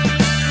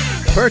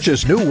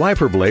Purchase new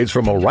wiper blades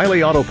from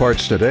O'Reilly Auto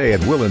Parts today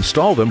and we'll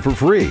install them for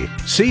free.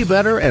 See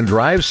better and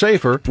drive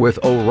safer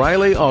with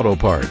O'Reilly Auto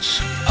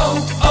Parts.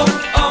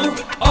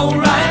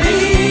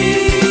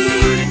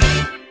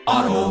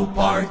 Auto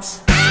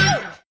Parts.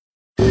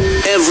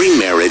 Every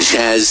marriage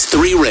has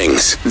 3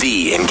 rings.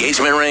 The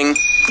engagement ring,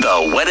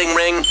 the wedding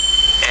ring,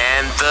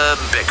 and the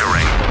bicker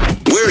ring.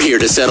 We're here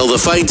to settle the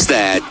fights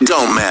that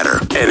don't matter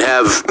and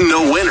have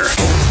no winner.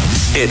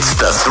 It's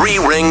the 3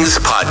 Rings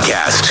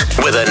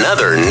Podcast with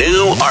another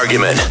new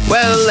argument.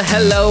 Well,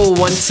 hello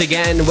once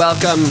again.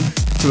 Welcome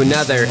to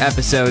another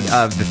episode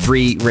of the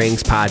 3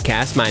 Rings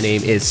Podcast. My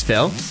name is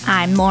Phil.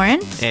 I'm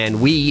Lauren.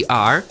 And we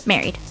are...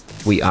 married.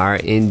 We are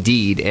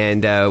indeed.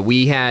 And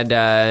we had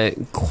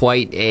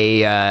quite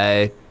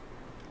a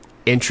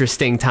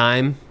interesting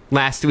time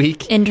last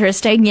week.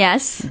 Interesting,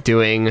 yes.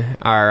 Doing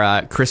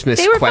our Christmas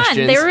They were questions.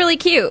 fun. They were really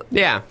cute.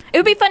 Yeah. It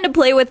would be fun to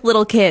play with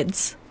little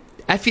kids.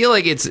 I feel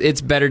like it's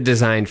better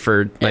designed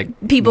for like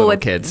People little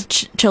with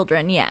kids.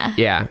 Children, yeah.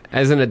 Yeah.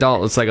 As an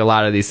adult, it's like a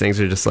lot of these things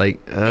are just like,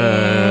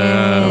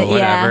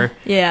 whatever.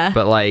 Yeah.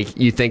 But like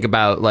you think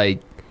about like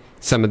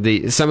some of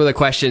the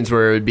questions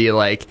where it would be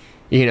like,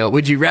 you know,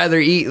 would you rather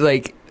eat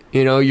like,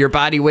 you know, your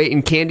body weight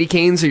in candy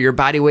canes or your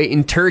body weight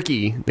in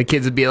turkey? The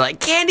kids would be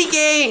like, candy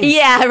canes.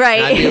 Yeah,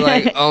 right. And I'd be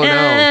like, oh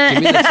no,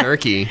 give me the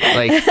turkey.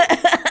 Like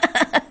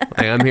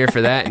I'm here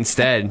for that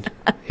instead.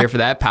 Here for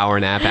that power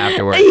nap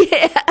afterwards.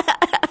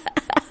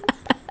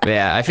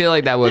 Yeah, I feel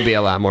like that would be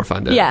a lot more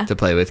fun to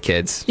play with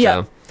kids.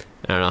 Yeah. So,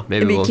 I don't know. Maybe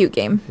It'd be we'll... a cute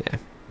game. Yeah.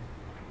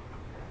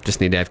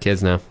 Just need to have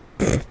kids now.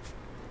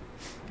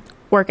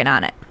 Working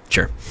on it.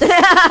 Sure.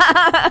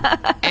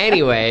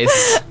 Anyways,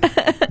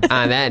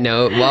 on that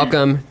note,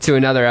 welcome to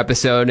another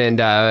episode and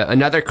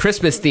another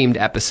Christmas-themed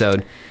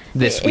episode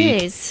this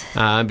week. It is.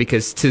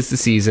 Because 'tis the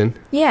season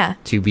Yeah.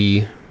 to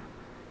be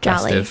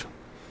Jolly. festive.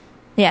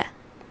 Yeah.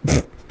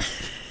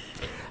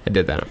 I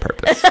did that on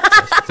purpose,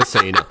 just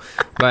so you know.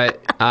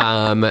 But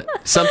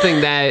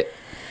something that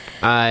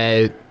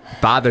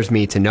bothers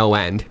me to no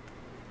end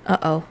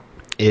Uh-oh.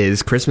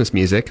 is Christmas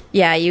music.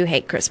 Yeah, you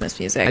hate Christmas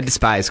music. I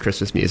despise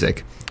Christmas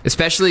music,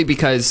 especially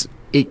because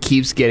it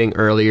keeps getting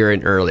earlier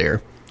and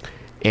earlier.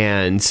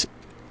 And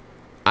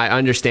I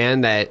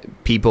understand that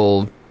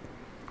people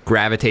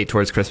gravitate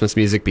towards Christmas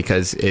music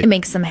because it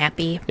makes them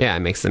happy. Yeah,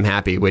 it makes them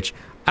happy, which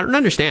I don't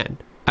understand.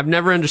 I've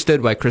never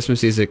understood why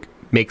Christmas music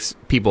makes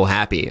people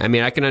happy. I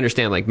mean, I can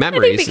understand like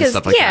memories and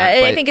stuff like that.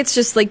 Yeah, I think it's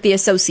just like the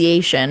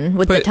association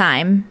with the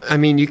time. I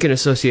mean, you can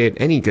associate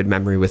any good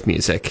memory with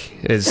music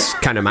is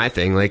kind of my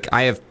thing. Like,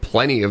 I have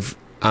plenty of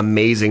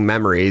amazing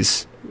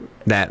memories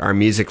that are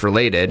music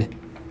related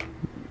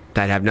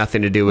that have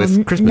nothing to do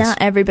with Christmas. Not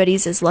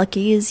everybody's as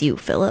lucky as you,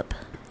 Philip.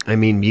 I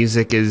mean,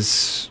 music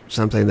is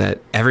something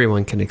that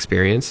everyone can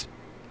experience.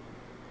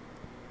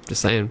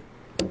 Just saying.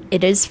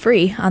 It is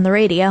free on the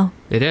radio.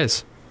 It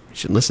is. You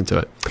should listen to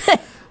it.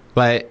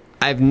 But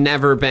I've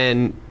never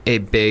been a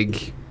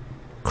big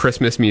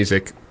Christmas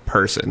music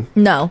person.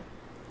 No.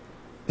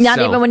 Not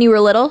even when you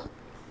were little?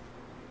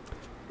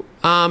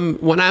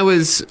 When I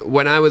was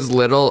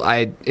little,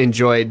 I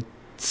enjoyed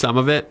some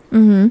of it.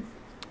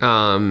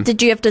 Mm-hmm.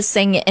 Did you have to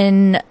sing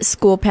in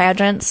school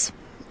pageants?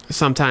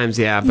 Sometimes,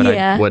 yeah, but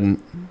Yeah. I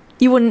wouldn't.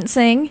 You wouldn't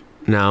sing?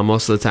 No,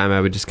 most of the time I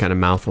would just kind of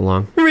mouth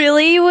along.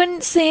 Really? You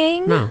wouldn't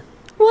sing? No.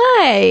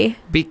 Why?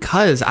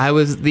 Because I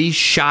was the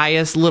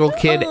shyest little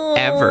kid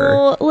ever.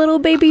 Oh, little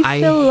baby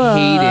Philip.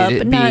 I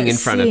hated not being in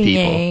front of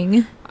singing.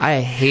 people.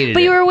 I hated it.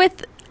 But you were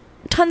with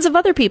tons of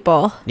other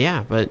people.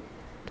 Yeah, but...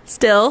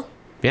 Still?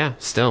 Yeah,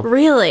 still.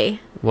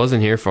 Really?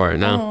 Wasn't here for it,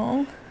 no.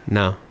 Oh.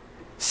 No.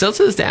 Still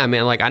to this day, I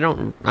mean, like, I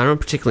don't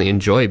particularly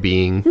enjoy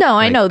being No,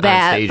 I know on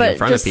that, stage in but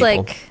front of just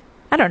people. like,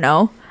 I don't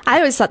know. I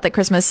always thought that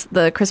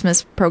the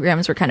Christmas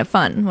programs were kind of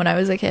fun when I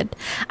was a kid.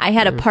 I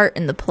had a part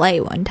in the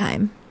play one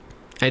time.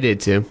 I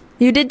did too.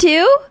 You did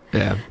too?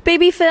 Yeah.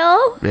 Baby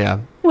Phil? Yeah.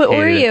 What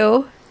were Hated it.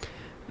 you?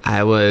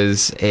 I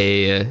was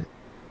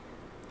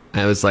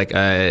like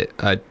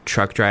a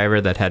truck driver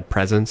that had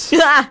presents.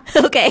 Ah,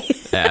 okay.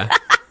 Yeah.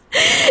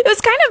 It was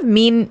kind of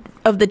mean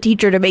of the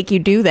teacher to make you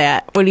do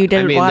that when you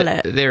didn't want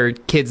it. There are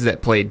kids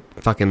that played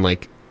fucking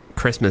like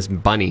Christmas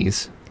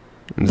bunnies.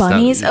 and stuff.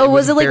 Bunnies? Oh,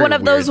 was it like very one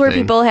of those weird where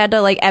thing. people had to,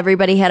 like,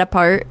 everybody had a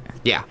part?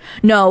 Yeah.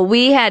 No,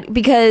 we had,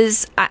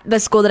 because the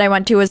school that I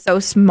went to was so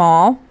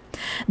small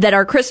that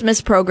our Christmas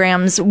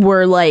programs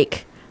were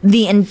like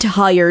the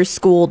entire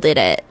school did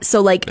it. So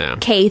like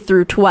K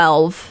through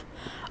 12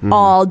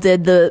 all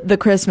did the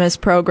Christmas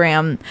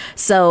program.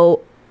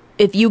 So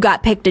if you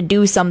got picked to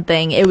do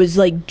something, it was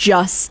like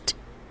just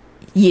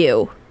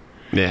you.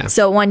 Yeah.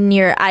 So one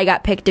year I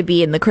got picked to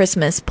be in the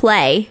Christmas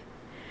play,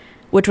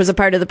 which was a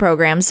part of the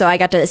program. So I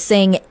got to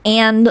sing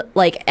and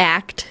like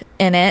act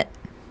in it.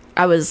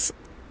 I was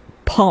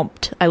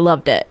pumped. I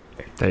loved it.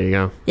 There you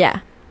go. Yeah.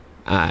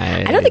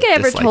 I don't think I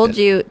ever told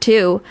you,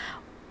 too.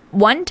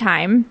 One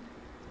time,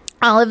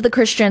 all of the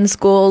Christian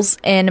schools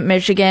in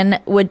Michigan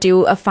would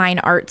do a fine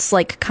arts,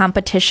 like,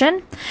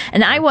 competition.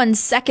 And I won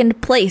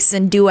second place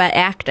in duet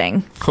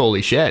acting.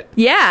 Holy shit.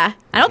 Yeah.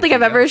 I don't think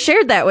I've ever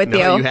shared that with you.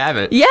 No, you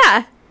haven't.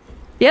 Yeah.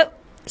 Yep.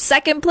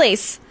 Second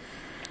place.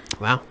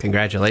 Wow,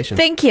 congratulations.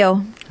 Thank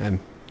you. I'm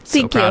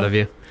so proud of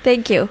you.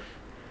 Thank you.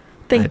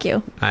 Thank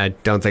you. I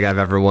don't think I've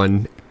ever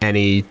won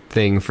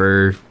anything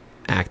for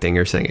acting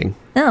or singing.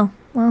 Oh,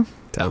 well.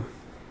 So,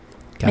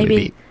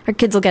 maybe our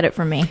kids will get it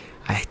from me.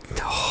 I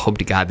hope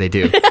to God they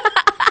do.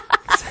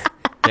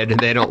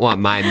 They don't want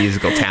my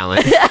musical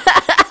talent.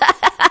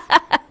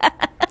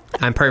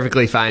 I'm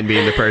perfectly fine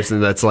being the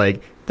person that's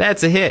like,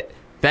 that's a hit.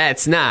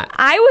 That's not.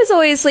 I was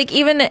always like,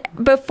 even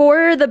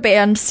before the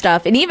band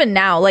stuff, and even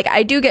now, like,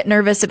 I do get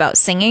nervous about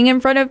singing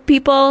in front of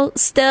people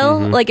still.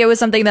 Mm-hmm. Like, it was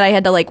something that I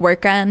had to, like,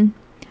 work on.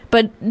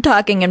 But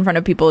talking in front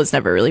of people has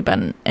never really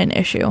been an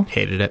issue.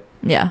 Hated it.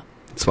 Yeah.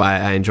 That's why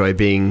I enjoy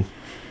being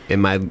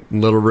in my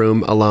little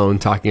room alone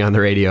talking on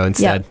the radio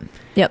instead.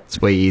 Yep. It's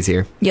way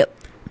easier. Yep.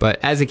 But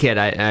as a kid,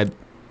 I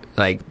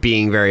like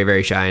being very,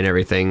 very shy and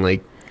everything.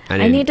 Like,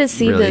 I need to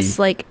see this,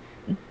 like,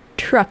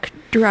 truck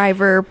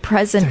driver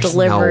present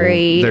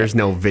delivery. There's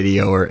no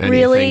video or anything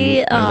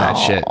really? of that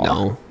shit.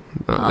 No,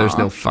 there's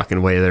no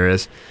fucking way there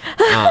is.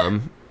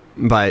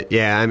 But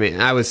yeah, I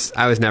mean, I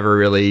was never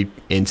really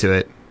into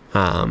it.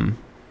 And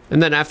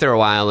then after a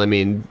while, I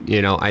mean,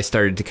 you know, I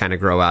started to kind of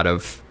grow out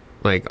of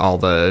like all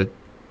the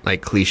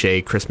like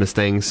cliche Christmas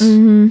things,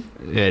 you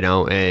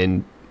know,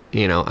 and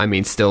you know, I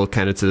mean, still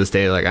kind of to this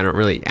day, like I don't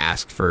really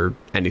ask for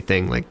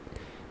anything, like.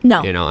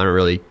 No. You know, I don't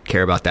really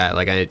care about that.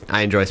 Like,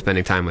 I enjoy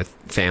spending time with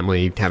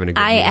family, having a good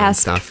meal and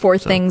asked stuff, for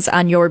things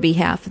on your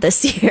behalf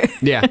this year.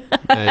 Yeah.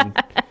 And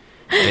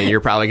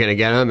you're probably going to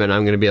get them, and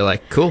I'm going to be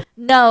like, cool.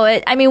 No,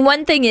 I mean,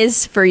 one thing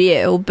is for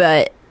you,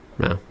 but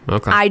No,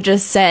 okay. I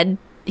just said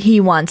he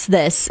wants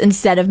this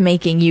instead of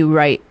making you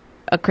write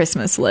a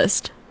Christmas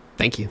list.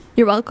 Thank you.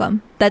 You're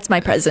welcome. That's my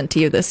present to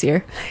you this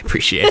year. I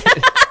appreciate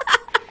it.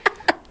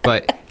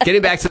 But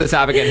getting back to the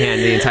topic at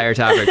hand, the entire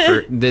topic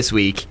for this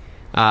week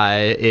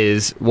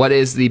is what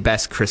is the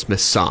best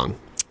Christmas song?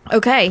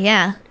 Okay,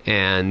 yeah.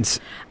 And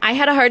I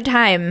had a hard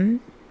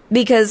time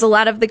because a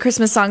lot of the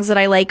Christmas songs that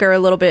I like are a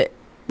little bit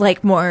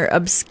like more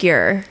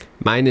obscure.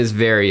 mine is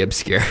very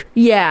obscure.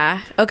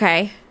 Yeah,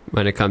 okay.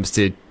 When it comes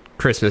to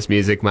Christmas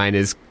music, mine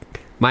is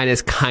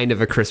kind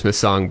of a Christmas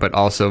song, but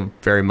also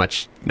very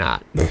much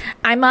not.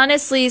 I'm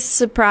honestly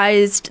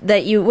surprised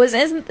that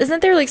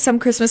isn't there like some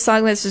Christmas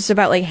song that's just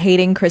about like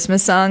hating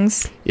Christmas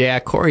songs? Yeah,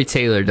 Corey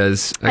Taylor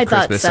does a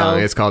Christmas song.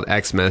 It's called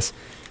Xmas,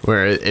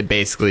 where it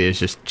basically is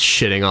just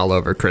shitting all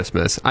over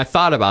Christmas. I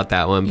thought about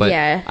that one, but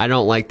yeah. I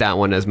don't like that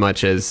one as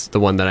much as the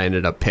one that I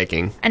ended up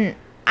picking. And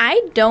I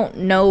don't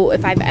know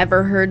if I've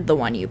ever heard the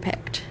one you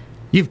picked.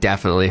 You've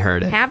definitely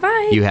heard it. Have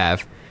I? You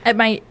have. Am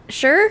I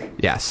sure?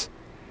 Yes.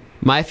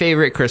 My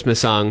favorite Christmas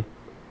song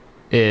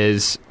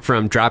is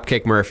from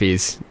Dropkick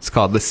Murphys. It's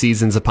called The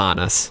Season's Upon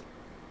Us.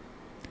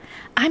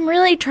 I'm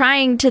really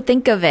trying to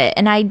think of it,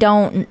 and I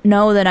don't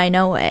know that I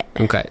know it.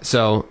 Okay,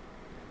 so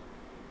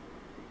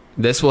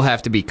this will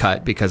have to be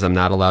cut because I'm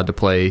not allowed to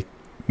play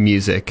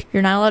music.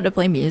 You're not allowed to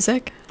play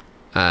music?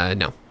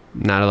 No,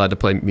 not allowed to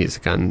play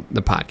music on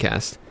the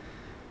podcast.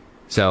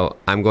 So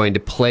I'm going to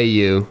play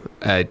you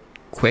a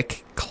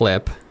quick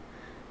clip,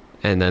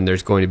 and then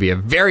there's going to be a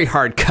very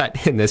hard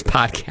cut in this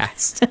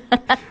podcast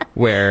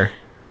where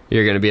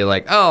you're going to be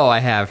like, oh, I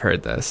have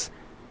heard this.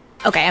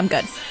 Okay, I'm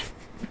good.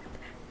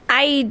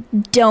 I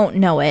don't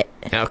know it.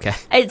 Okay.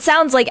 It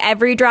sounds like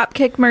every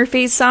Dropkick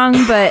Murphys song,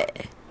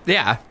 but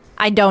Yeah.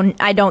 I don't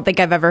think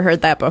I've ever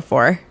heard that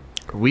before.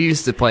 We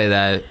used to play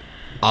that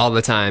all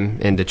the time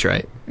in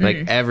Detroit.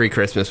 Like every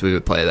Christmas we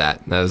would play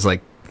that. That was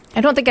like, I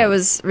don't think I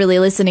was really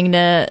listening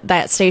to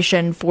that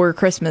station for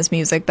Christmas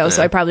music, though,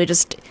 so I probably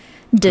just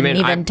didn't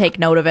even take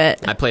note of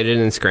it. I played it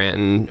in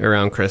Scranton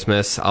around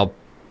Christmas. I'll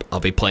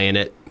be playing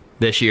it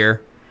this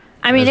year.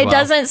 I mean, as it well.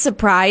 doesn't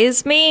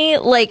surprise me,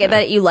 like,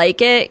 that you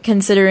like it,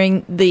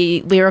 considering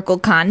the lyrical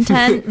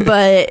content,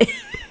 but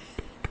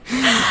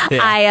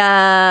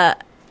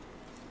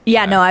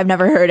no, I've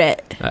never heard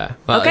it.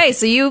 Well, Okay,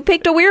 so you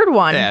picked a weird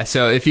one. Yeah,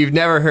 so if you've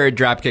never heard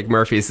Dropkick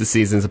Murphys, The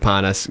Season's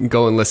Upon Us,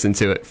 go and listen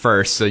to it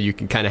first so you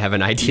can kind of have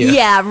an idea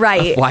Yeah,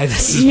 right. of why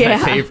this is my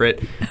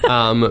favorite.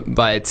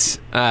 But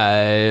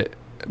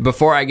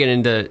before I get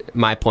into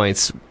my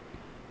points,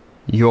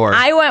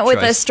 I went with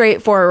a choice.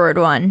 straightforward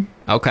one.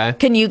 Okay.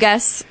 Can you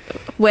guess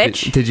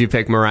which? Did you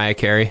pick Mariah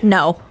Carey?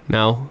 No.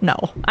 No? No.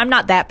 I'm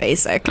not that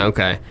basic.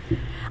 Okay.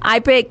 I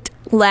picked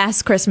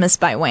Last Christmas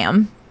by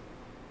Wham.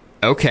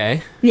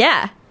 Okay.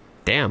 Yeah.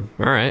 Damn.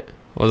 All right.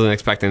 Wasn't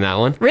expecting that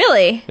one.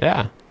 Really?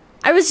 Yeah.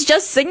 I was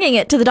just singing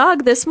it to the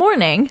dog this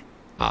morning.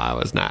 I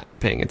was not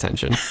paying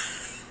attention.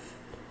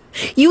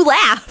 You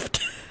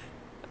laughed.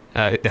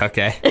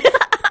 Okay.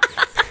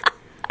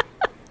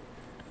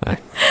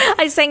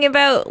 I sang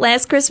about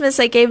Last Christmas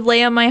I gave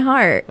Leah my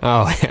heart.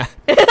 Oh, yeah.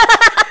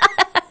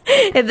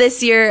 And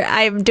this year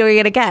I'm doing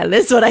it again.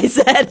 That's what I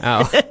said.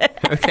 Oh,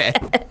 okay.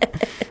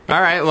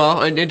 All right,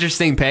 well, an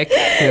interesting pick.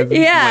 Yeah.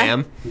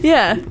 Wham.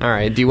 Yeah. All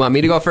right, do you want me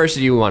to go first, or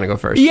do you want to go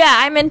first? Yeah,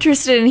 I'm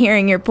interested in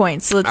hearing your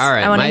points. So All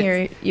right, I want to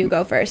hear you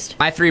go first.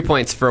 My 3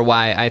 points for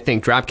why I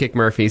think Dropkick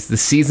Murphys' The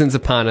Seasons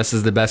Upon Us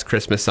is the best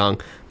Christmas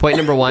song. Point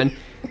number 1,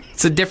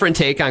 it's a different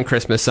take on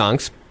Christmas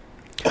songs.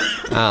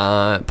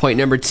 Point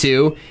number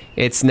 2,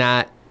 it's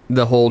not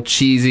the whole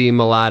cheesy,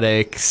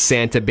 melodic,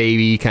 Santa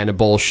baby kind of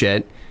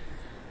bullshit.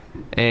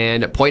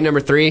 And point number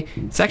 3,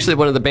 it's actually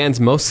one of the band's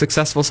most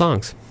successful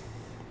songs,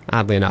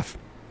 oddly enough.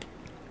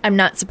 I'm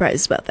not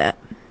surprised about that.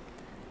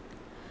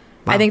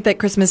 Wow. I think that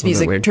Christmas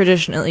music weird.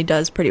 traditionally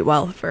does pretty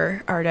well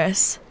for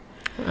artists.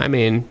 I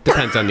mean,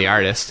 depends on the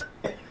artist.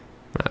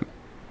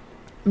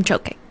 I'm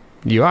choking.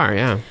 You are,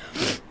 yeah.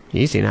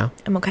 Easy now.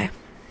 I'm okay.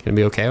 Gonna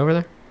be okay over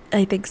there?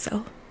 I think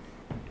so.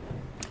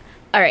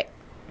 All right.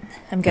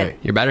 I'm good. Okay,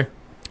 you're better?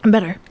 I'm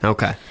better.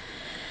 Okay.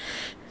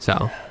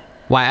 So,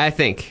 why I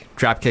think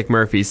Dropkick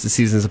Murphys' The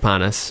Seasons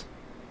Upon Us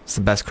is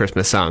the best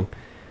Christmas song.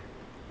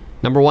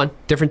 Number 1,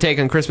 different take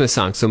on Christmas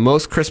songs. So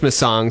most Christmas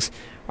songs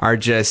are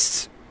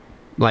just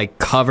like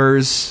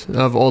covers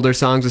of older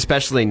songs,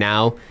 especially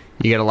now.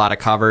 You get a lot of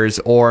covers,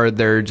 or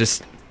they're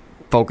just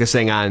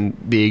focusing on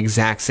the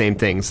exact same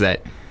things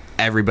that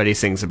everybody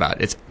sings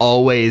about. It's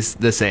always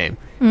the same.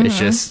 It's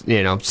just,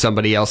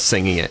 somebody else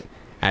singing it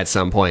at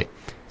some point.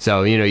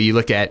 So, you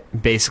look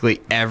at basically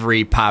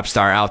every pop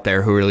star out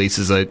there who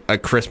releases a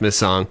Christmas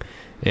song,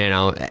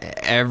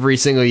 every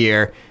single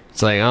year.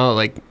 It's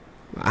like,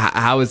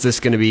 how is this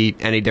going to be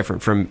any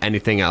different from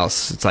anything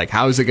else? It's like,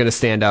 how is it going to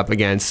stand up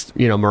against,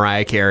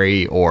 Mariah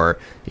Carey or,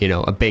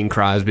 a Bing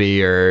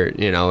Crosby or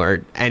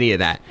any of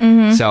that?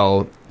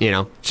 So,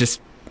 just,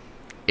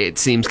 it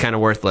seems kind of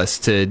worthless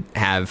to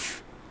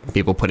have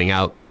people putting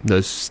out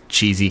those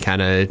cheesy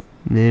kind of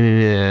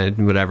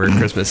whatever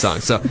Christmas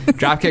songs. So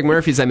Dropkick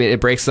Murphys,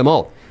 it breaks the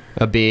mold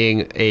of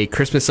being a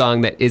Christmas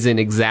song that isn't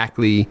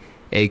exactly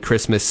a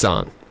Christmas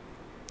song.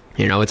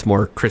 It's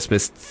more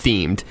Christmas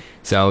themed.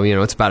 So,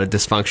 it's about a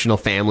dysfunctional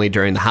family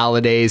during the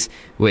holidays,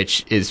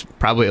 which is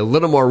probably a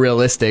little more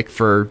realistic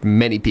for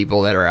many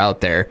people that are out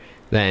there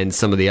than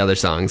some of the other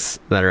songs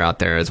that are out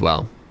there as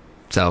well.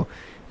 So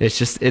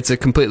it's a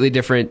completely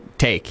different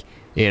take.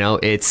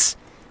 It's,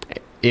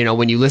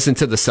 when you listen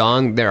to the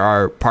song, there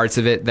are parts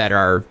of it that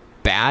are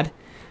bad,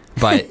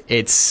 but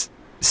it's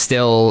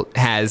still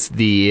has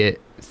the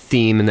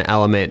theme and the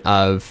element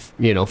of,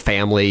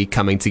 family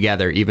coming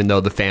together. Even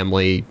though the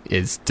family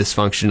is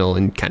dysfunctional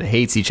and kind of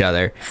hates each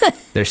other,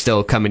 they're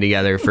still coming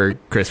together for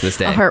Christmas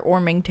Day. A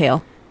heartwarming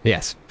tale.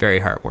 Yes,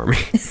 very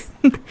heartwarming.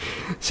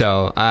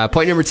 So,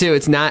 point number 2,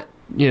 it's not,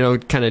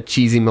 kind of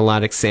cheesy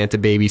melodic Santa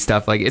baby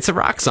stuff. Like, it's a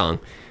rock song.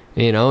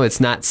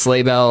 It's not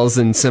sleigh bells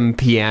and some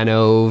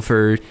piano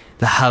for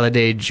the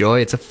holiday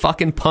joy. It's a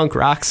fucking punk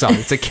rock song.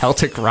 It's a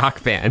Celtic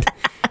rock band.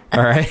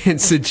 All right?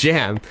 It's a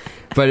jam.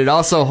 But it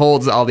also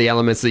holds all the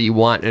elements that you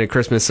want in a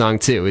Christmas song,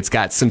 too. It's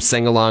got some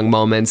sing-along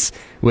moments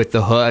with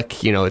the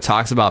hook. It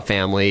talks about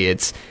family.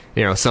 It's,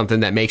 something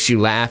that makes you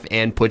laugh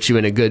and puts you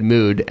in a good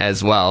mood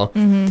as well.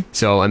 Mm-hmm.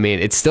 So,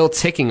 it's still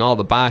ticking all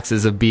the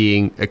boxes of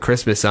being a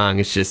Christmas song.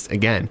 It's just,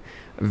 again,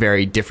 a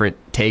very different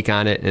take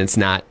on it, and it's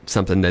not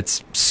something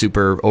that's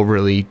super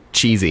overly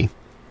cheesy.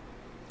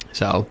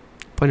 So,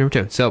 point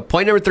number 2. So,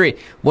 point number 3,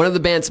 one of the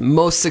band's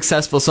most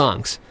successful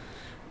songs,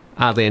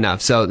 oddly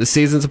enough. So, The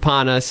Seasons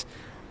Upon Us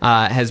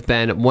has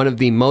been one of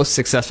the most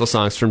successful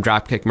songs from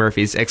Dropkick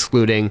Murphys,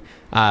 excluding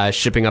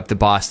Shipping Up to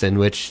Boston,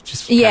 which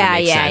just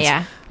makes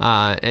sense.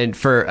 And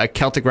for a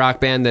Celtic rock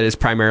band that is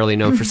primarily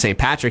known for St.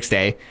 Patrick's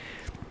Day,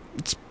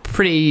 it's a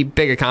pretty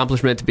big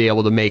accomplishment to be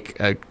able to make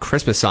a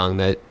Christmas song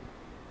that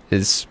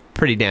is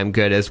pretty damn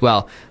good as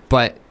well.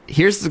 But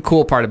here's the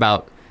cool part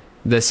about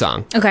this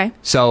song. Okay.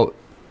 So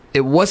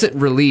it wasn't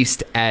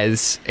released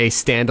as a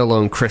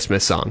standalone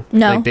Christmas song.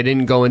 No. Like, they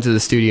didn't go into the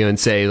studio and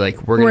say,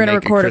 like, we're going to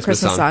make record a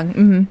Christmas song.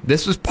 Mm-hmm.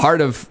 This was part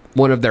of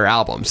one of their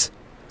albums.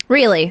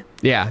 Really?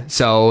 Yeah.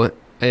 So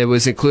it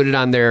was included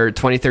on their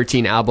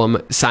 2013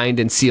 album, Signed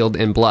and Sealed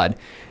in Blood.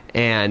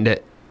 And,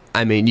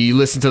 you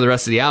listen to the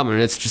rest of the album,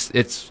 and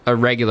it's a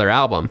regular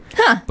album.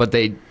 Huh. But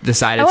they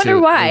decided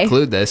to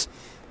include this.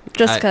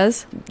 Just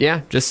because?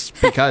 Yeah, just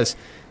because.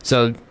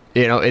 So,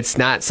 it's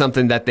not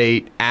something that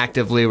they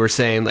actively were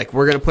saying, like,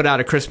 we're going to put out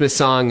a Christmas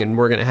song and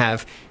we're going to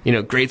have,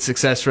 great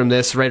success from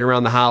this right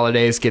around the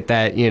holidays, get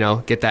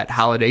that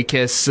holiday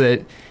kiss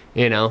that,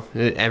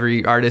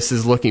 every artist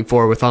is looking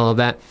for with all of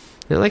that.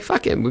 They're like,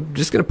 fuck it, we're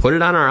just going to put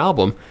it on our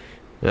album.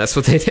 And that's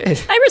what they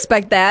did. I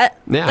respect that.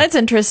 Yeah. That's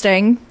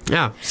interesting.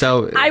 Yeah,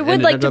 so... I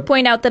would like to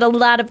point out that a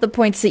lot of the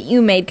points that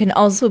you made can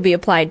also be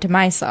applied to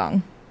my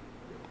song.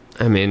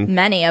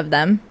 Many of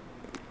them.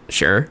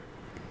 Sure.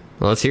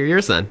 Well, let's hear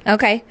yours then.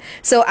 Okay.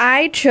 So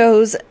I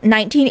chose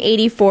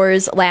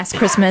 1984's Last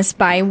Christmas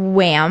by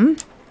Wham.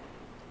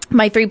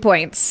 My 3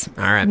 points.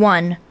 All right.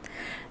 1,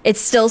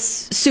 it's still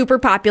super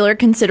popular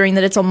considering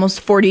that it's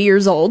almost 40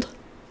 years old.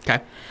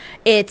 Okay.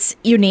 It's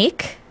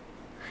unique,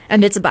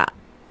 and it's a bop.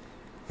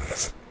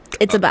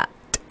 It's a bop.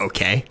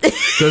 Okay.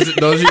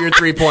 Those are your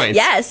 3 points.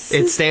 Yes.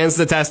 It stands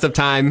the test of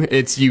time.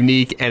 It's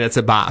unique and it's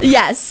a bop.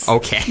 Yes.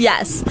 Okay.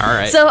 Yes. All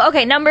right. So,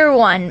 okay, number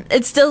one,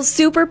 it's still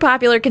super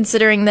popular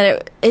considering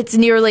that it's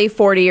nearly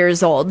 40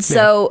 years old.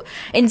 So,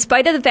 in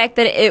spite of the fact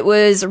that it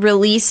was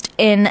released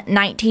in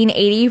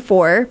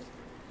 1984,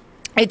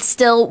 it's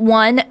still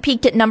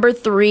peaked at number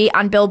 3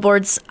 on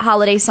Billboard's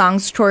Holiday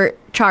Songs chart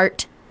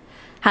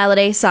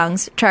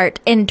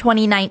in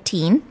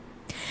 2019.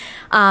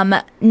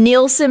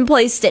 Nielsen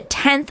placed it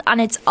 10th on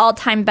its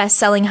all-time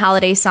best-selling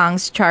holiday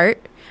songs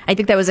chart. I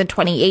think that was in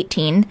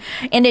 2018.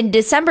 And in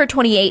December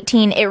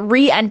 2018, it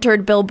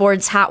re-entered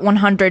Billboard's Hot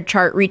 100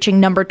 chart, reaching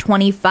number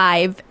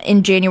 25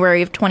 in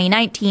January of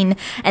 2019,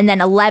 and then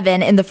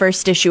 11 in the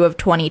first issue of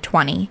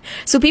 2020.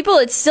 So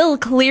it's still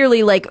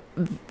clearly, like,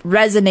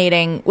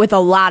 resonating with a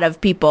lot of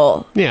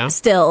people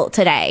still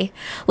today.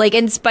 Like,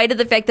 in spite of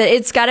the fact that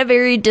it's got a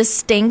very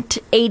distinct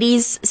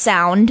 80s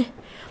sound,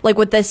 like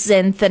with the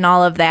synth and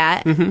all of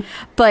that. Mm-hmm.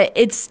 But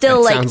it's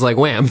still that sounds like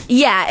Wham.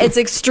 Yeah, it's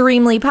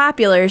extremely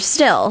popular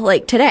still,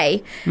 like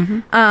today.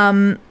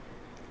 Mm-hmm.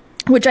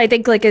 Which I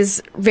think like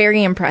is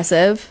very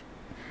impressive.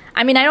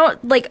 I mean, I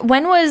don't like,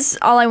 when was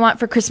All I Want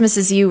for Christmas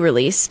Is You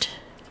released?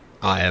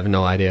 I have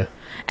no idea.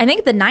 I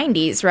think the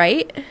 90s,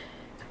 right?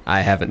 I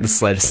haven't the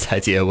slightest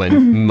idea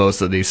when most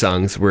of these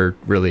songs were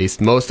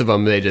released. Most of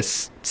them, they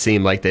just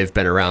seem like they've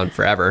been around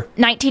forever.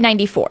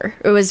 1994,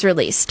 it was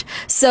released.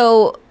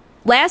 So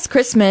Last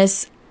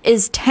Christmas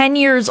is 10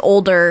 years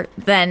older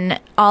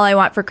than All I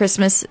Want for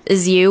Christmas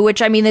Is You,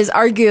 which I mean is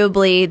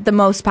arguably the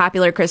most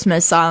popular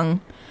Christmas song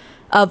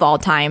of all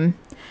time.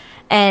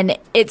 And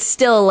it's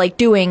still like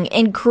doing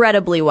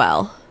incredibly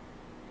well.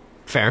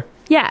 Fair.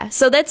 Yeah,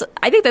 so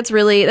I think that's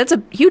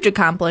a huge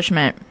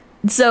accomplishment.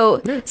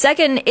 So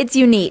second, it's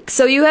unique.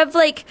 So you have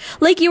like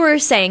you were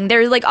saying,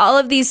 there's like all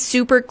of these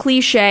super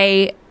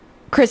cliche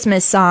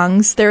Christmas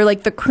songs. They're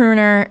like the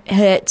crooner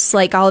hits,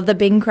 like all of the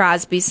Bing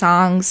Crosby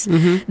songs.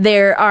 Mm-hmm.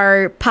 There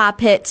are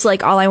pop hits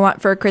like All I Want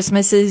for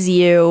Christmas Is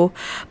You.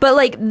 But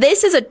like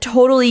this is a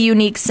totally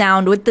unique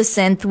sound with the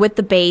synth, with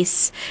the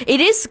bass.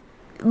 It is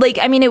like,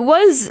 I mean, it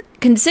was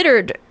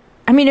considered,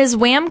 I mean, is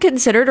Wham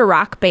considered a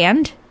rock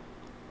band?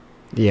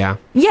 Yeah.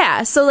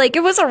 Yeah, so like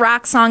it was a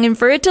rock song, and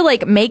for it to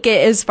like make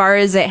it as far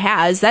as it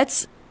has,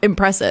 that's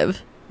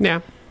impressive.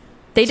 Yeah.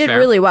 They did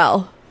really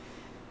well.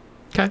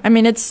 Okay. I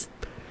mean, it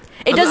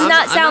does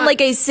not sound like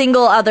a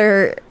single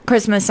other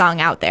Christmas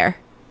song out there.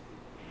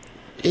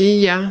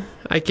 Yeah,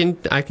 I can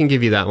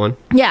give you that one.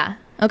 Yeah.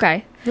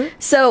 Okay.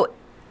 So,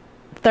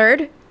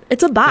 third,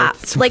 it's a bop.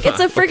 It's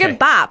a friggin'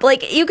 bop.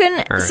 Like you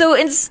can. Right. So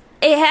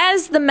it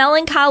has the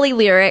melancholy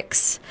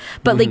lyrics,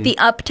 but like the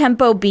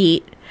up-tempo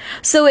beat.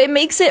 So it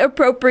makes it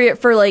appropriate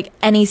for like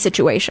any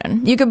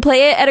situation. You can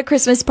play it at a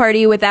Christmas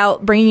party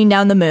without bringing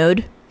down the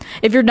mood.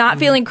 If you're not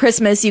feeling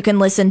Christmas, you can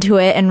listen to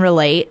it and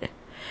relate.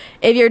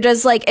 If you're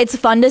just like, it's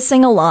fun to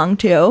sing along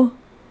to.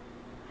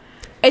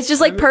 It's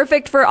just like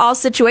perfect for all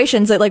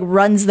situations. It like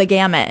runs the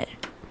gamut.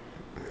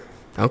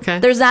 Okay.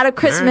 There's not a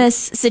Christmas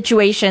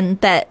situation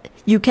that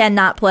you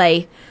cannot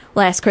play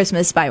Last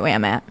Christmas by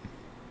Wham at.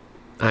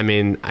 I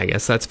mean, I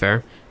guess that's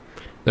fair.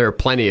 There are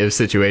plenty of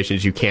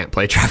situations you can't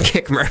play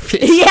Dropkick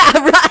Murphys. Yeah,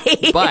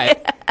 right.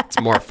 But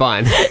it's more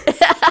fun.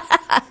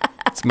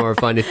 It's more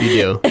fun if you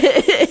do.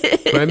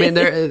 But I mean,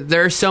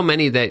 there are so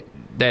many that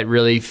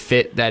really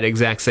fit that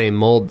exact same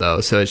mold, though.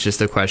 So it's just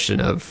a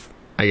question of,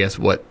 I guess,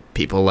 what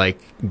people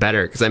like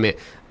better. Because I mean,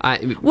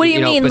 what do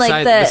you mean?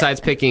 Besides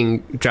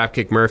picking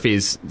Dropkick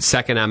Murphys,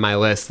 second on my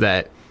list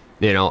that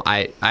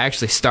I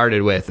actually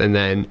started with, and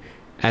then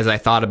as I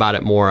thought about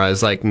it more, I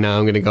was like, no,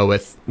 I'm going to go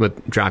with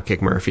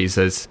Dropkick Murphys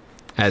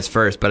as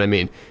first. But I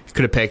mean, you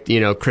could have picked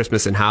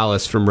Christmas in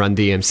Hollis from Run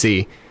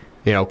DMC,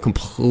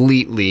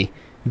 completely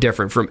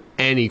different from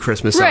any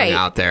Christmas song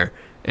out there.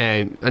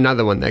 And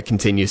another one that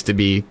continues to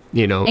be,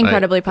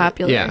 incredibly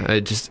popular. Yeah,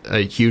 just a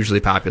hugely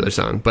popular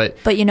song.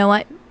 But you know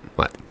what?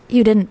 What?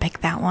 You didn't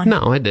pick that one.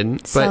 No, I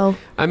didn't. So,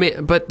 but I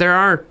mean, but there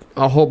are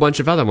a whole bunch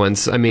of other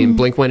ones. I mean,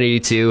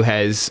 Blink-182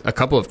 has a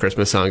couple of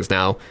Christmas songs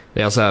now.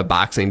 They also have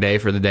Boxing Day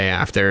for the day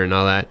after and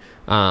all that.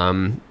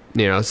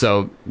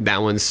 So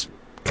that one's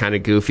kind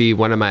of goofy.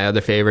 One of my other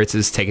favorites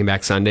is Taking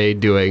Back Sunday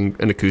doing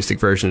an acoustic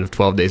version of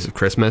 12 Days of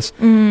Christmas,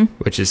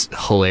 which is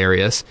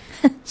hilarious.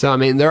 So I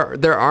mean,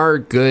 there are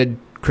good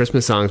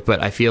Christmas songs,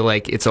 but I feel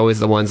like it's always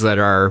the ones that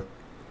are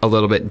a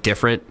little bit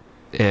different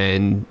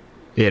and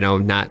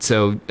not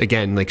so,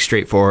 again, like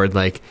straightforward,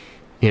 like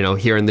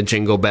hearing the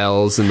jingle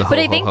bells and the But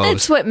I think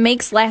that's what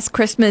makes Last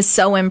Christmas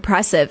so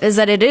impressive, is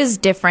that it is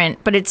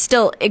different, but it's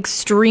still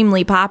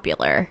extremely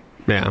popular.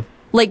 Yeah,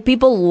 like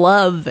people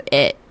love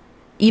it,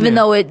 even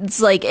though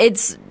it's like,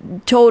 it's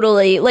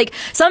totally like,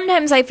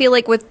 sometimes I feel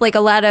like with like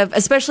a lot of,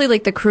 especially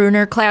like the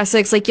crooner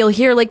classics, like you'll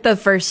hear like the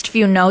first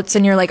few notes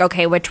and you're like,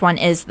 okay, which one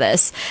is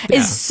this?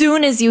 As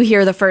soon as you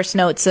hear the first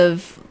notes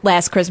of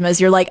Last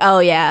Christmas, you're like, oh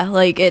yeah,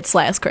 like it's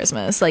Last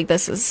Christmas, like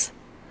this is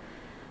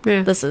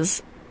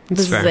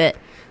it.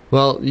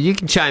 Well, you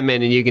can chime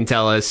in and you can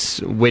tell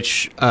us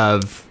which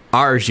of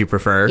ours you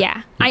prefer.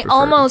 I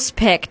almost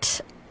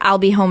picked I'll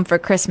be home for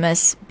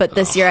Christmas, but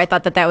this year I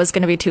thought that was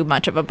going to be too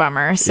much of a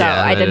bummer, so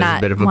I did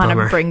not want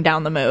to bring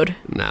down the mood.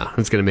 No,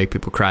 it's going to make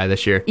people cry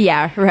this year.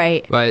 Yeah,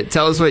 right. But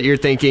tell us what you're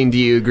thinking. Do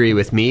you agree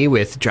with me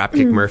with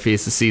Dropkick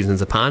Murphys, The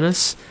Season's Upon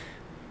Us?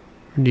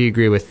 Or do you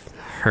agree with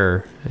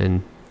her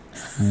and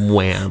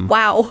Wham?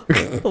 Wow,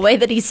 the way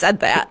that he said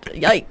that.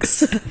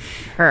 Yikes.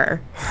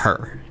 Her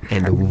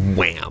and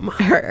Wham.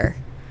 Her.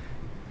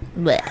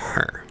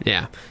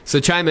 Yeah. So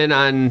chime in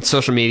on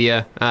social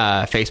media,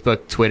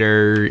 Facebook,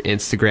 Twitter,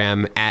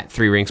 Instagram, at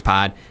 3 Rings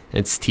Pod.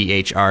 It's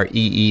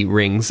THREE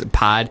Rings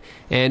Pod.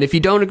 And if you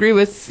don't agree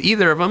with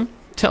either of them,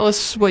 tell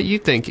us what you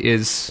think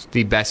is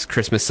the best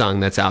Christmas song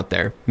that's out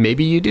there.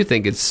 Maybe you do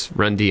think it's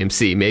Run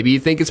DMC. Maybe you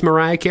think it's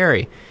Mariah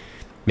Carey.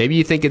 Maybe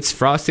you think it's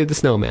Frosty the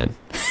Snowman.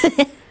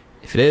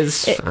 If it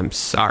is, I'm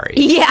sorry.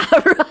 Yeah,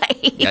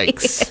 right.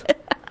 Yikes.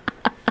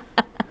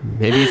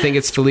 Maybe you think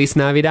it's Feliz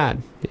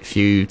Navidad. If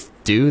you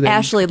do, then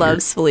Ashley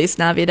loves Feliz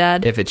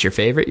Navidad. If it's your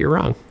favorite, you're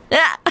wrong.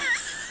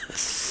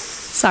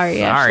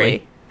 Sorry,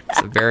 Ashley.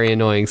 It's a very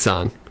annoying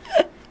song.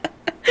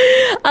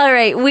 All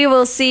right, we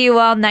will see you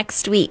all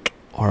next week.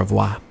 Au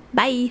revoir.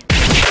 Bye.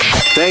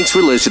 Thanks for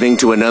listening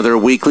to another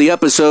weekly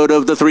episode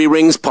of the 3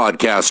 Rings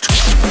Podcast.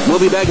 We'll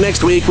be back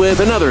next week with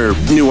another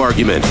new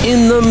argument.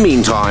 In the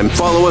meantime,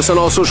 follow us on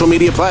all social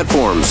media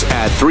platforms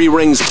at 3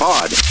 Rings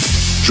Pod.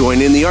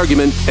 Join in the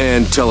argument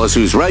and tell us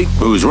who's right,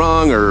 who's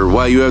wrong, or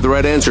why you have the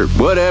right answer.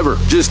 Whatever.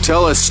 Just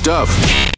tell us stuff.